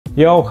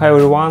Yo, hi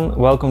everyone,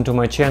 welcome to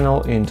my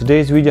channel. In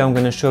today's video I'm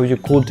gonna show you a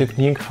cool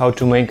technique how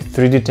to make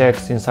 3D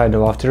text inside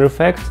of After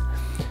Effects.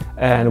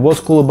 And what's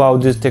cool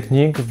about this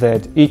technique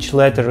that each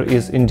letter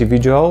is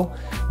individual,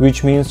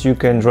 which means you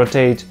can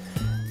rotate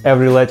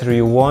every letter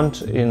you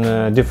want in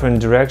a different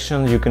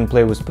direction. You can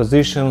play with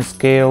position,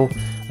 scale,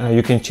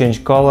 you can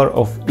change color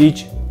of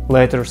each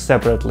letter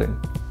separately.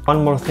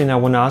 One more thing I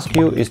want to ask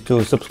you is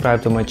to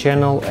subscribe to my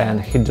channel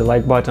and hit the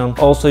like button.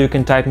 Also, you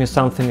can type me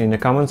something in the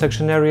comment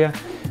section area.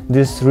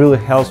 This really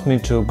helps me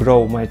to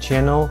grow my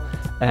channel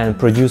and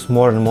produce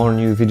more and more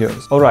new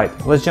videos. Alright,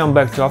 let's jump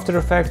back to After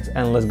Effects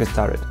and let's get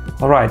started.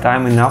 Alright,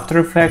 I'm in After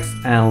Effects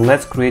and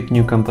let's create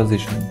new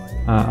composition.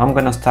 I'm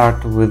gonna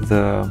start with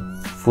the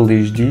Full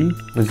HD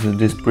with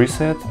this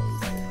preset,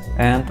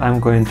 and I'm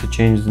going to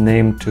change the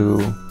name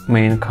to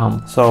main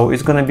comp. So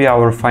it's gonna be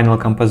our final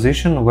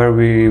composition where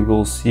we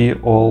will see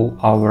all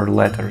our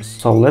letters.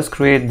 So let's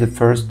create the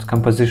first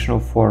composition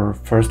for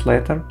first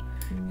letter.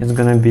 It's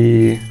gonna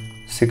be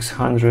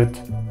 600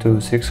 to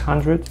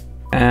 600,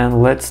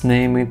 and let's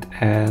name it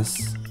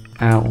as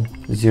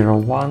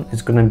L01.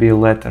 It's gonna be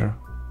letter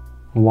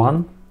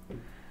 1.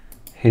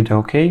 Hit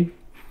OK,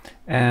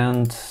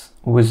 and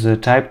with the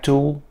type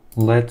tool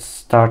let's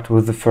start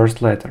with the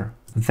first letter.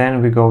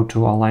 Then we go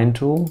to Align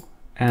tool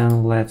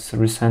and let's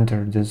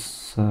recenter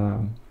this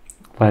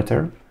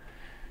letter.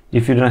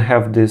 If you don't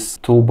have this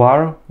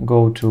toolbar,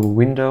 go to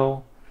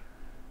Window,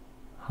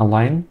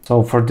 Align.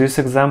 So for this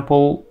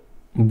example,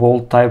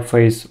 bold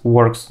typeface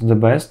works the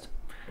best.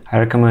 I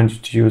recommend you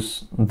to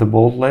use the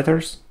bold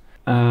letters.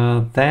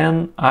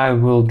 Then I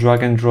will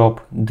drag and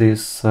drop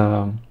this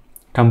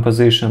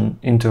composition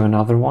into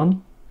another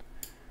one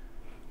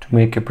to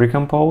make a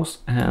pre-compose,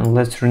 and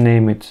let's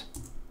rename it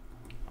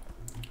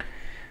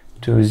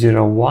to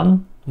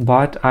 01,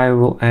 but I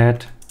will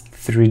add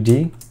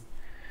 3D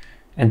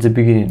at the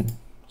beginning.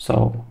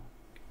 So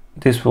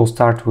this will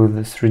start with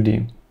the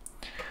 3D.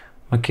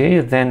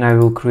 Okay, then I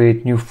will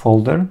create new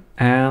folder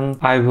and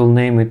I will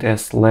name it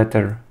as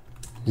letter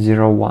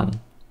 01.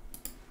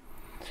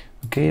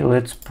 Okay,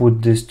 let's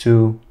put these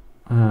two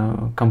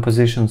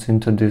compositions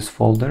into this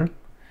folder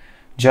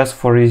just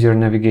for easier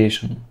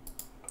navigation.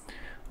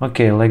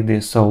 Okay, like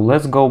this. So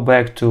let's go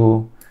back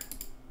to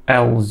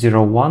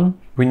L01.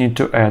 We need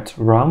to add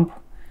ramp.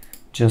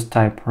 Just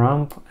type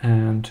ramp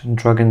and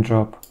drag and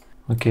drop.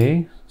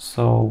 Okay,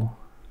 so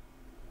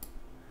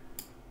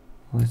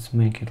let's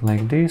make it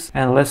like this,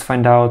 and let's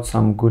find out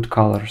some good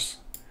colors.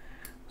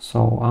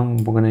 So I'm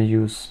gonna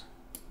use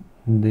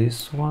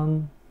this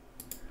one,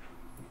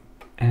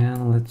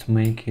 and let's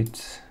make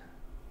it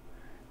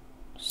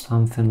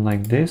something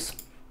like this.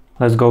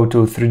 Let's go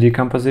to 3D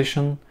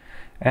composition,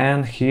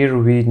 and here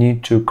we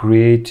need to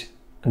create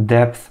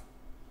depth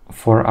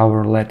for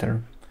our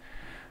letter.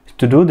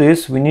 To do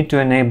this, we need to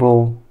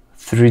enable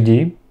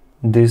 3D,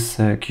 this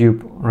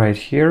cube right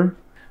here.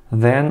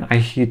 Then I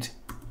hit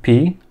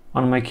P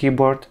on my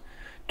keyboard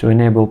to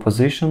enable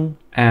position,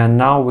 and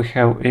now we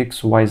have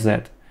X, Y, Z.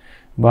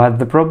 But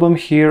the problem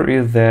here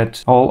is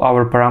that all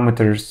our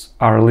parameters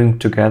are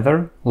linked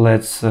together.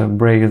 Let's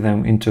break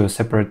them into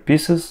separate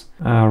pieces.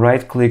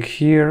 Right click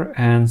here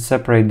and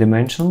separate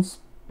dimensions,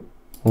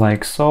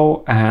 like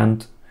so,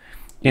 and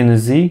in the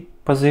Z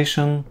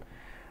position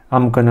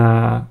I'm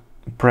gonna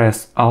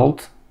press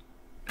Alt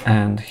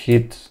and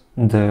hit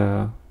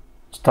the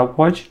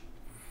stopwatch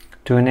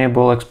to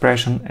enable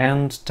expression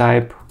and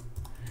type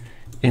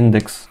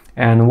index.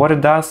 And what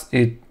it does,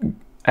 it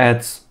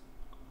adds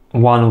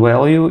one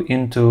value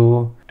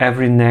into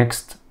every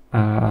next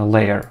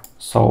layer.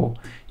 So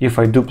if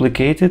I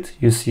duplicate it,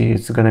 you see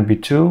it's gonna be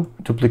 2,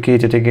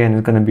 duplicate it again,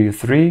 it's gonna be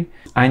 3.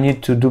 I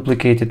need to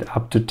duplicate it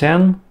up to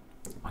 10.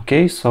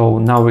 Okay, so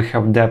now we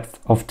have depth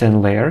of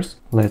 10 layers.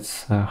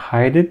 Let's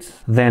hide it.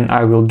 Then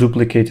I will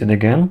duplicate it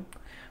again.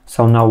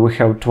 So now we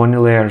have 20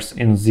 layers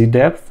in Z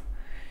depth.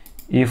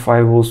 If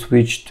I will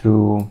switch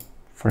to,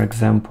 for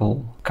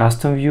example,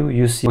 custom view,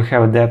 you see we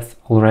have depth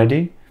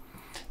already,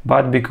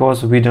 but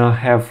because we don't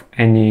have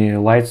any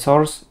light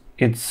source,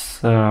 it's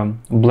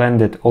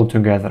blended all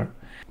together.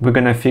 We're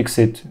gonna fix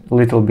it a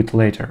little bit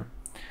later.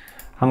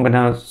 I'm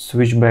gonna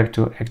switch back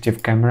to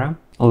active camera.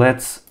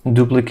 Let's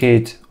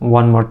duplicate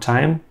one more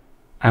time.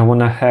 I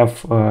wanna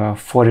have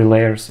 40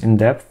 layers in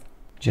depth.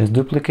 Just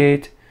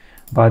duplicate,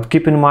 but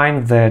keep in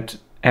mind that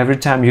every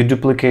time you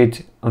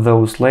duplicate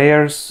those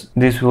layers,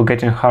 this will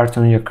get hard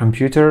on your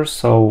computer,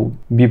 so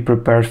be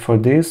prepared for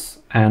this.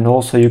 And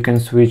also you can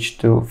switch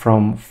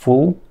from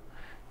full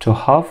to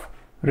half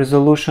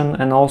resolution,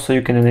 and also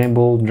you can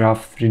enable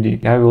draft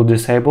 3D. I will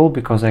disable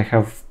because I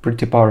have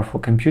pretty powerful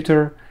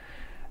computer.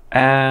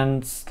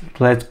 And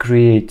let's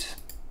create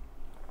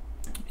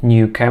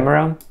new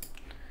camera,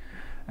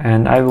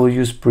 and I will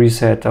use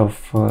preset of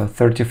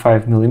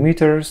 35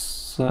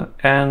 millimeters,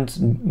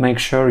 and make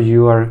sure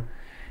you are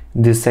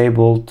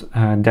disabled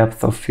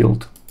depth of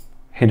field.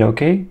 Hit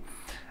OK,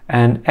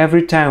 and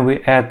every time we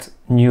add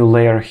new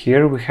layer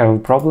here, we have a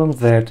problem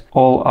that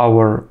all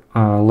our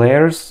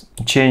layers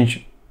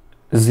change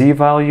Z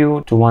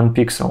value to 1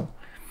 pixel.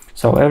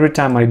 So every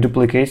time I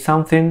duplicate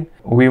something,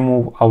 we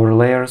move our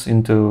layers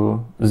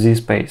into Z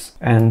space.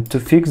 And to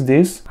fix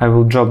this, I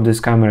will drop this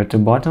camera to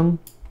bottom.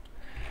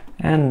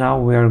 And now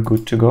we are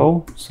good to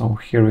go. So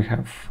here we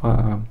have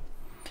a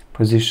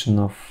position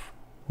of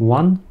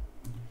 1.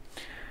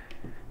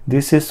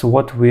 This is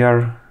what we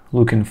are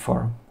looking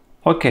for.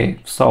 Okay,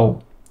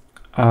 so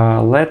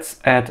let's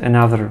add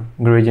another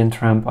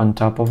gradient ramp on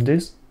top of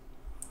this.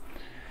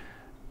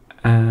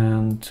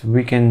 And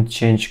we can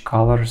change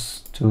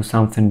colors to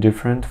something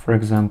different, for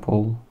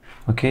example.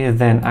 Okay,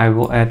 then I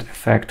will add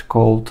effect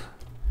called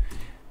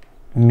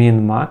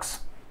min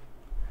max.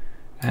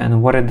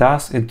 And what it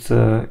does, it's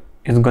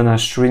gonna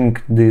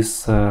shrink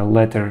this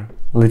letter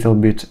a little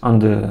bit on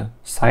the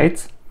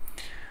sides.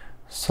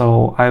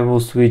 So I will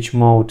switch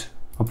mode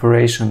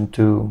operation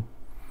to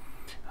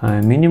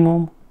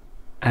minimum,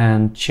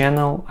 and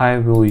channel I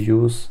will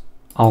use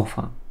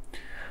alpha.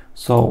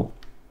 So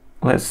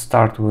let's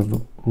start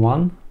with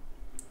 1.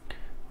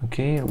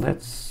 Okay,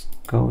 let's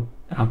go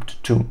up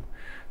to 2.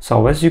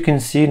 So as you can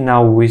see,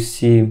 now we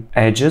see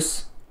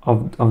edges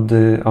of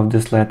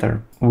this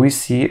letter. We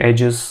see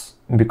edges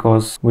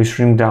because we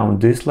shrink down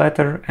this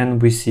letter,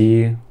 and we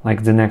see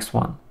like the next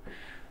one.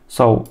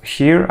 So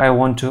here I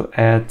want to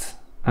add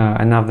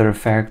another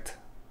effect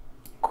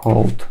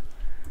called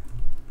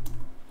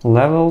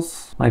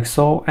levels, like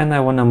so, and I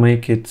want to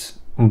make it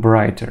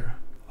brighter.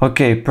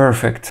 Okay,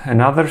 perfect.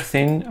 Another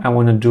thing I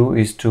want to do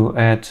is to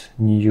add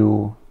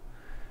new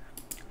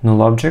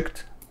null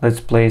object.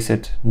 Let's place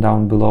it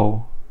down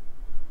below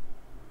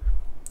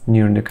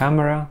near the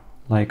camera,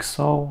 like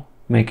so.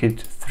 Make it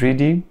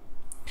 3D.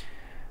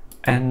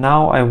 And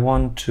now I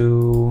want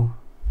to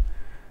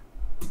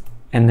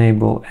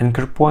enable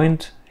anchor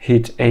point,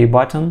 hit A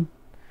button,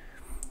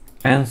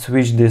 and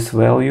switch this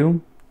value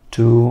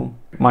to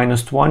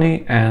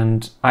 -20,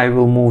 and I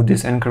will move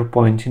this anchor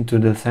point into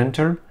the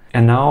center.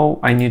 And now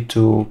I need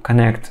to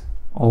connect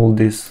all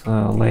these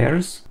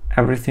layers,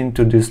 everything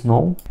to this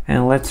null,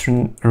 and let's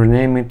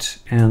rename it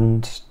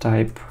and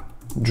type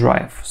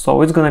drive.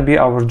 So it's gonna be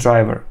our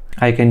driver.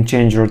 I can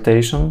change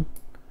rotation.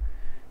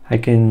 I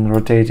can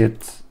rotate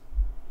it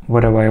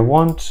whatever I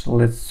want.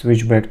 Let's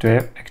switch back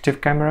to active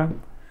camera.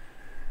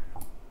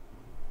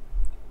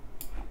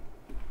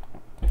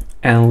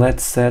 And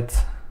let's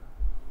set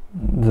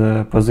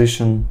the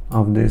position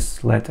of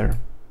this letter.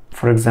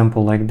 For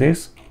example, like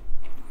this.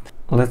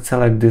 Let's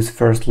select this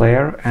first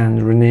layer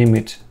and rename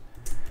it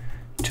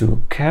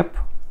to cap.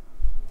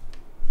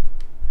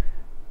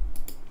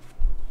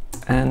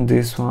 And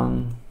this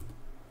one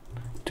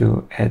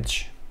to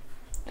edge.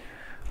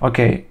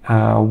 Okay,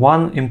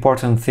 one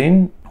important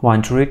thing,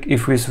 one trick,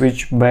 if we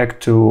switch back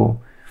to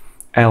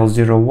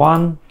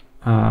L01,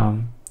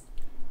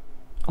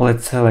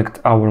 let's select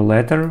our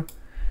letter,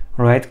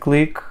 right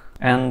click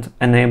and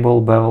enable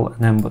bevel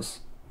and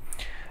emboss.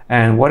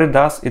 And what it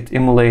does, it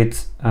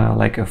emulates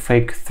like a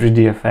fake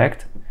 3D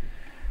effect.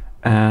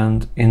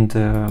 And in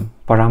the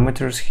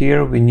parameters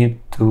here, we need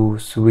to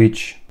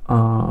switch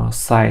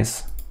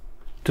size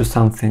to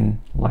something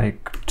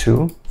like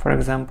 2, for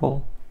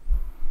example.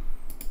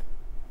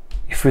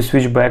 If we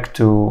switch back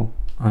to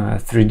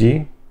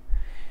 3D,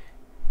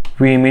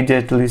 we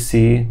immediately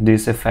see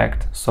this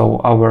effect. So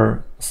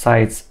our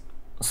sides,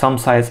 some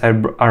sides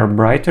are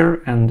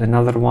brighter and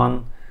another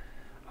one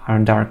are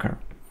darker.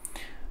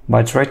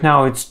 But right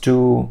now it's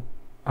too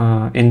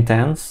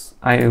intense.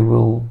 I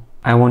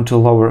want to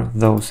lower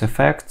those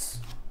effects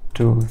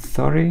to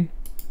 30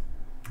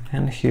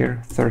 and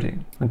here 30.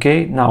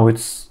 Okay, now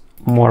it's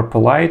more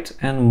polite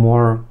and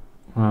more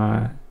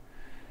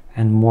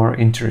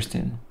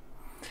interesting.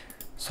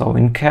 So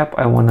in cap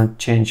I want to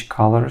change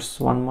colors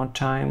one more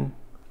time.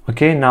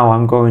 Okay, now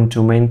I'm going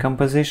to main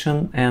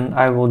composition and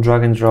I will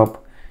drag and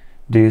drop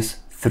this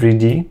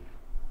 3D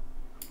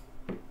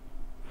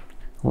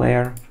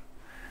layer.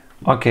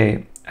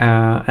 Okay,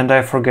 and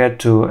I forget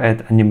to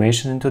add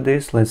animation into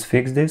this. Let's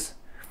fix this.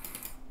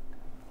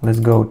 Let's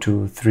go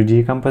to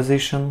 3D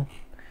composition,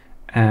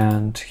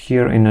 and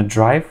here in a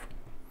drive,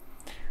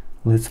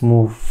 let's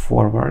move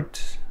forward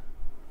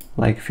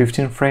like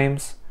 15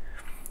 frames,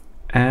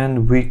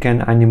 and we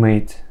can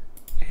animate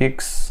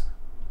X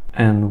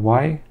and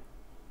Y,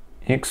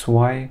 X,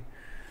 Y,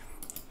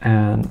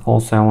 and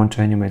also I want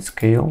to animate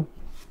scale.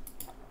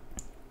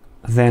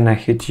 Then I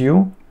hit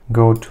U,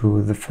 go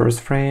to the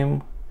first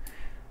frame,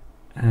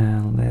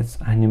 and let's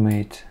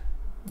animate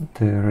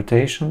the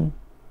rotation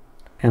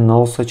and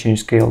also change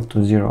scale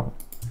to 0.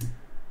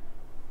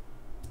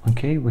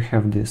 Okay, we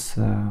have this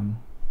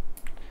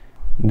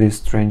this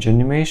strange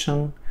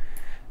animation,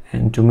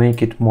 and to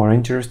make it more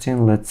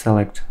interesting, let's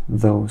select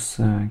those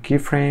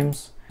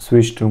keyframes,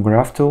 switch to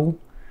graph tool,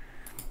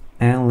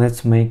 and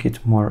let's make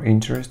it more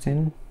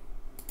interesting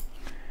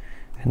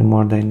and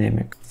more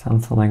dynamic,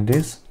 something like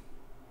this.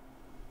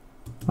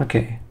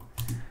 Okay,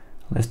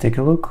 let's take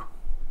a look.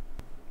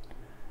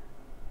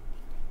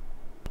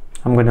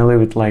 I'm gonna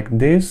leave it like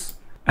this,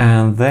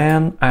 and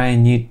then I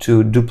need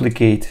to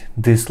duplicate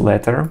this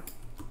letter.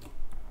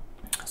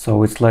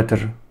 So it's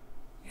letter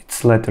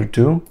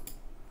 2.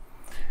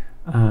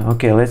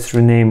 Okay, let's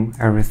rename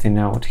everything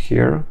out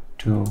here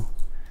to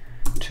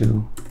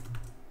 2.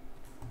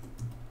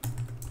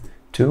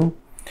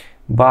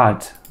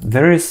 But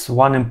there is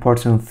one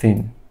important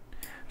thing.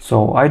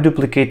 So I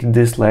duplicated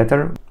this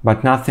letter,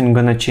 but nothing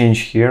gonna change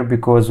here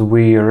because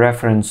we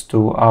reference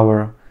to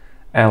our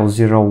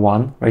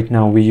L01. Right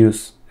now we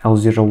use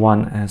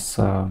L01 as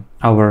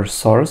our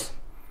source.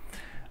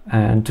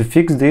 And to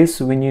fix this,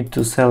 we need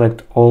to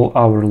select all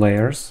our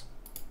layers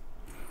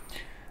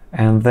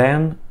and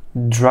then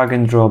drag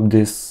and drop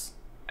this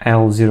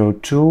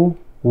L02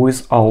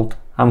 with Alt.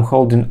 I'm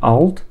holding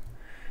Alt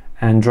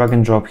and drag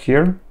and drop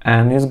here,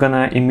 and it's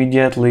gonna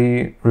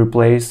immediately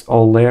replace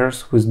all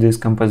layers with this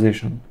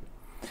composition.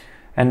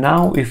 And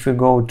now if we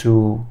go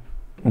to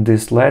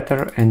this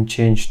letter and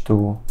change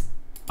to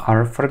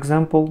R, for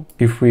example,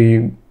 if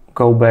we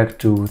go back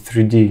to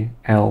 3D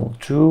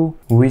L2,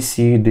 we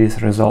see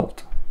this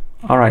result.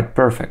 Alright,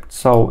 perfect.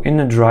 So in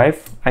the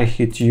drive, I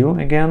hit U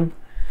again,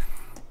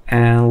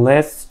 and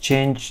let's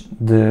change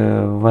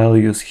the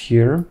values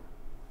here.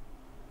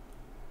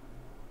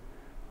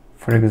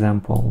 For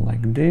example,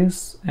 like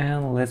this,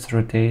 and let's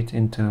rotate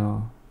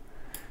into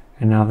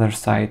another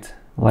side,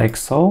 like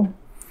so.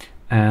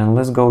 And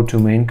let's go to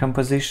main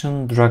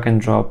composition, drag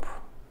and drop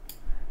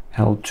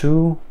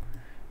L2,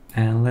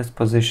 and let's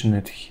position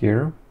it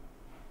here.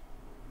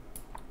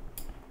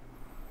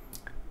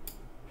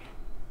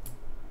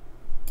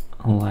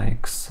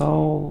 Like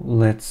so.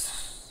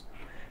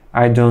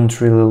 I don't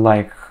really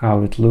like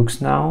how it looks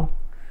now.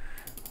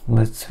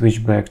 Let's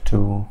switch back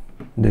to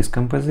this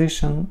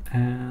composition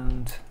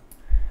and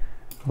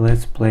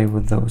let's play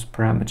with those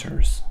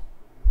parameters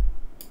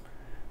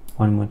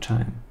one more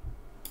time.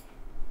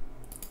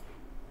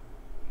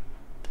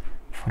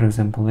 For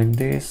example, like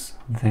this,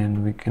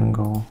 then we can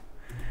go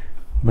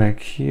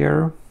back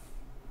here.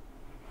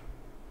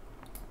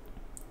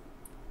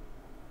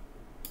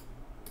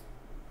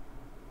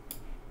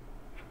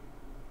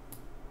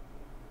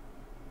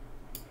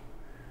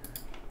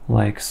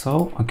 Like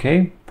so.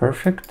 Okay,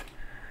 perfect.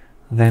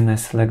 Then I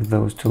select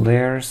those two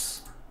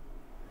layers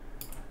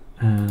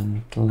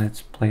and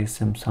let's place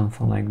them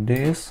something like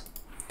this.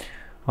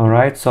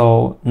 Alright,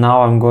 so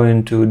now I'm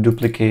going to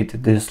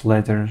duplicate this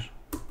letter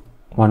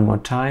one more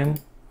time.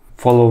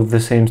 Follow the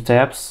same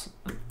steps.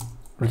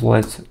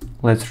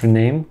 Let's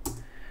rename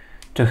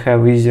to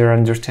have easier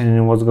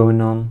understanding what's going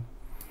on.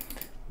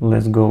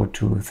 Let's go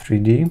to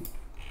 3D.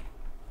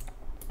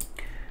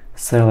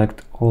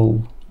 Select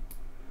all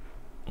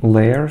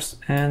layers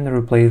and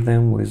replace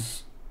them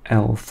with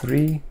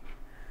L3.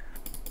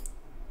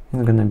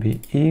 It's gonna be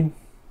E.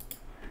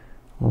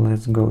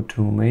 Let's go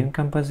to main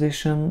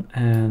composition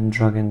and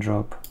drag and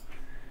drop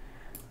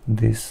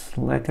this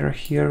letter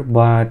here,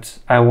 but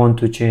I want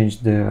to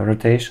change the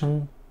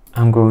rotation.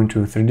 I'm going to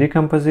 3D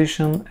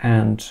composition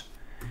and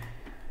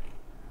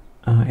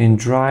in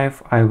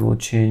drive I will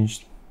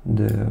change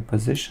the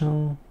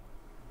position,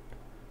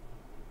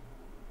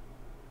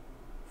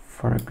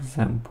 for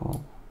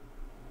example,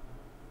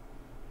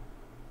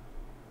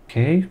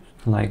 okay,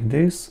 like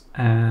this,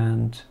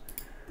 and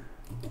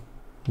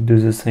do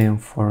the same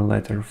for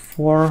letter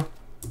 4.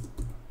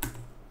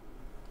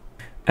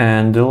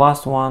 And the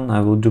last one,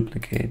 I will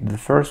duplicate the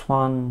first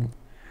one.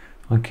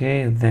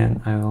 Okay,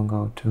 then I will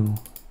go to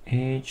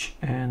H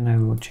and I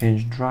will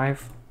change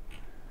drive.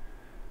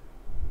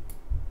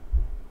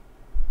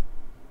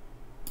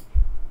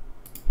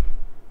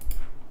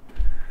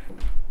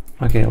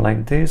 Okay,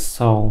 like this.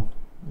 So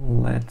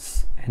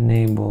let's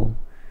enable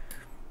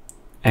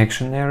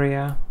action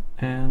area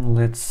and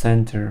let's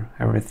center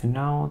everything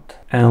out.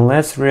 And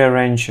let's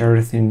rearrange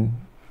everything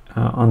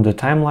on the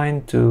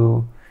timeline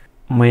to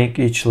make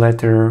each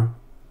letter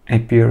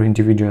appear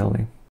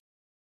individually.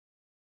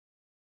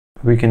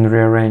 We can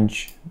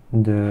rearrange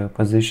the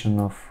position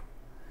of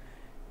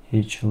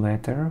each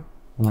letter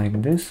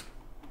like this,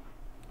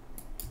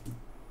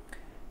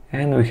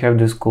 and we have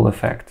this cool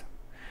effect.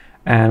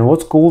 And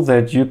what's cool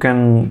that you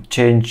can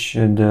change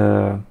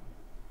the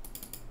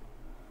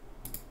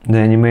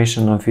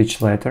animation of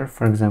each letter.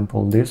 For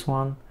example, this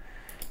one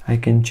I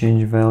can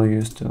change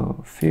values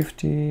to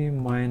 50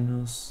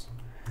 minus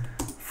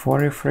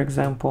 40, for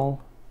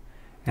example,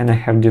 and I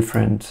have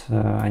different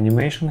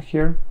animation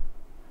here.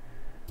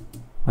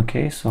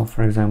 Okay, so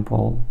for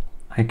example,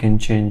 I can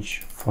change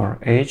for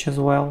H as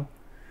well.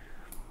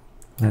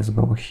 Let's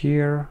go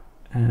here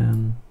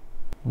and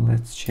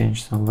let's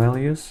change some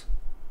values.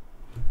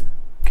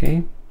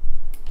 Okay,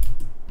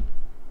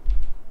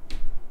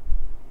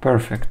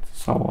 perfect.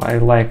 So I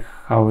like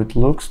how it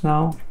looks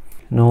now.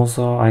 And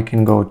also I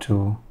can go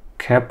to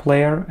cap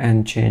layer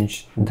and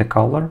change the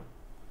color.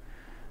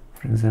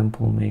 For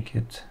example, make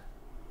it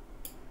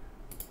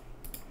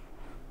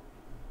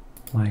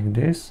like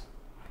this.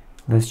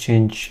 Let's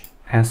change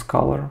S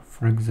color.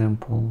 For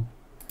example,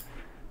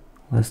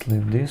 let's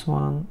leave this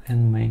one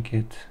and make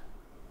it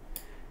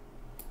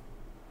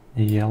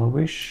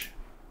yellowish,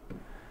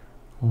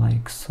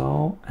 like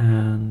so.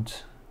 And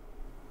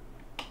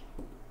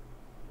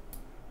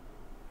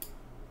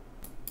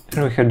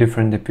we have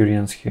different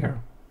appearance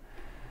here.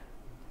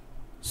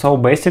 So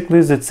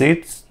basically that's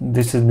it.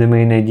 This is the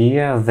main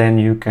idea. Then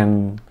you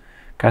can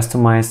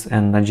customize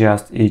and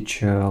adjust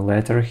each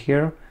letter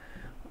here,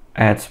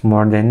 add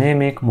more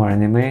dynamic, more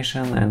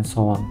animation, and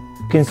so on.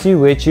 You can see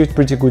we achieved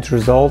pretty good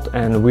result,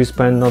 and we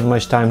spent not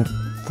much time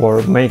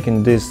for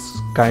making this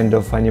kind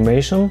of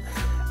animation.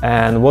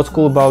 And what's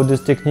cool about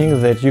this technique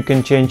is that you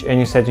can change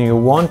any setting you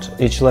want,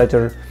 each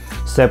letter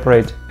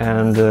separate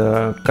and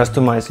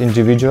customize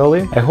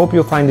individually. I hope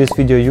you find this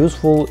video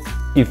useful.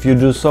 If you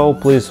do so,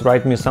 please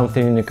write me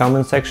something in the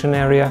comment section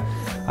area.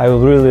 I will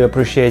really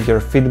appreciate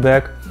your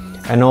feedback.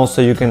 And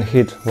also you can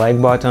hit like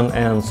button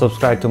and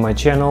subscribe to my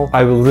channel.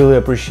 I will really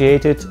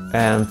appreciate it.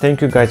 And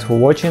thank you guys for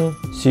watching.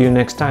 See you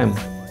next time.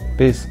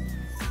 Peace.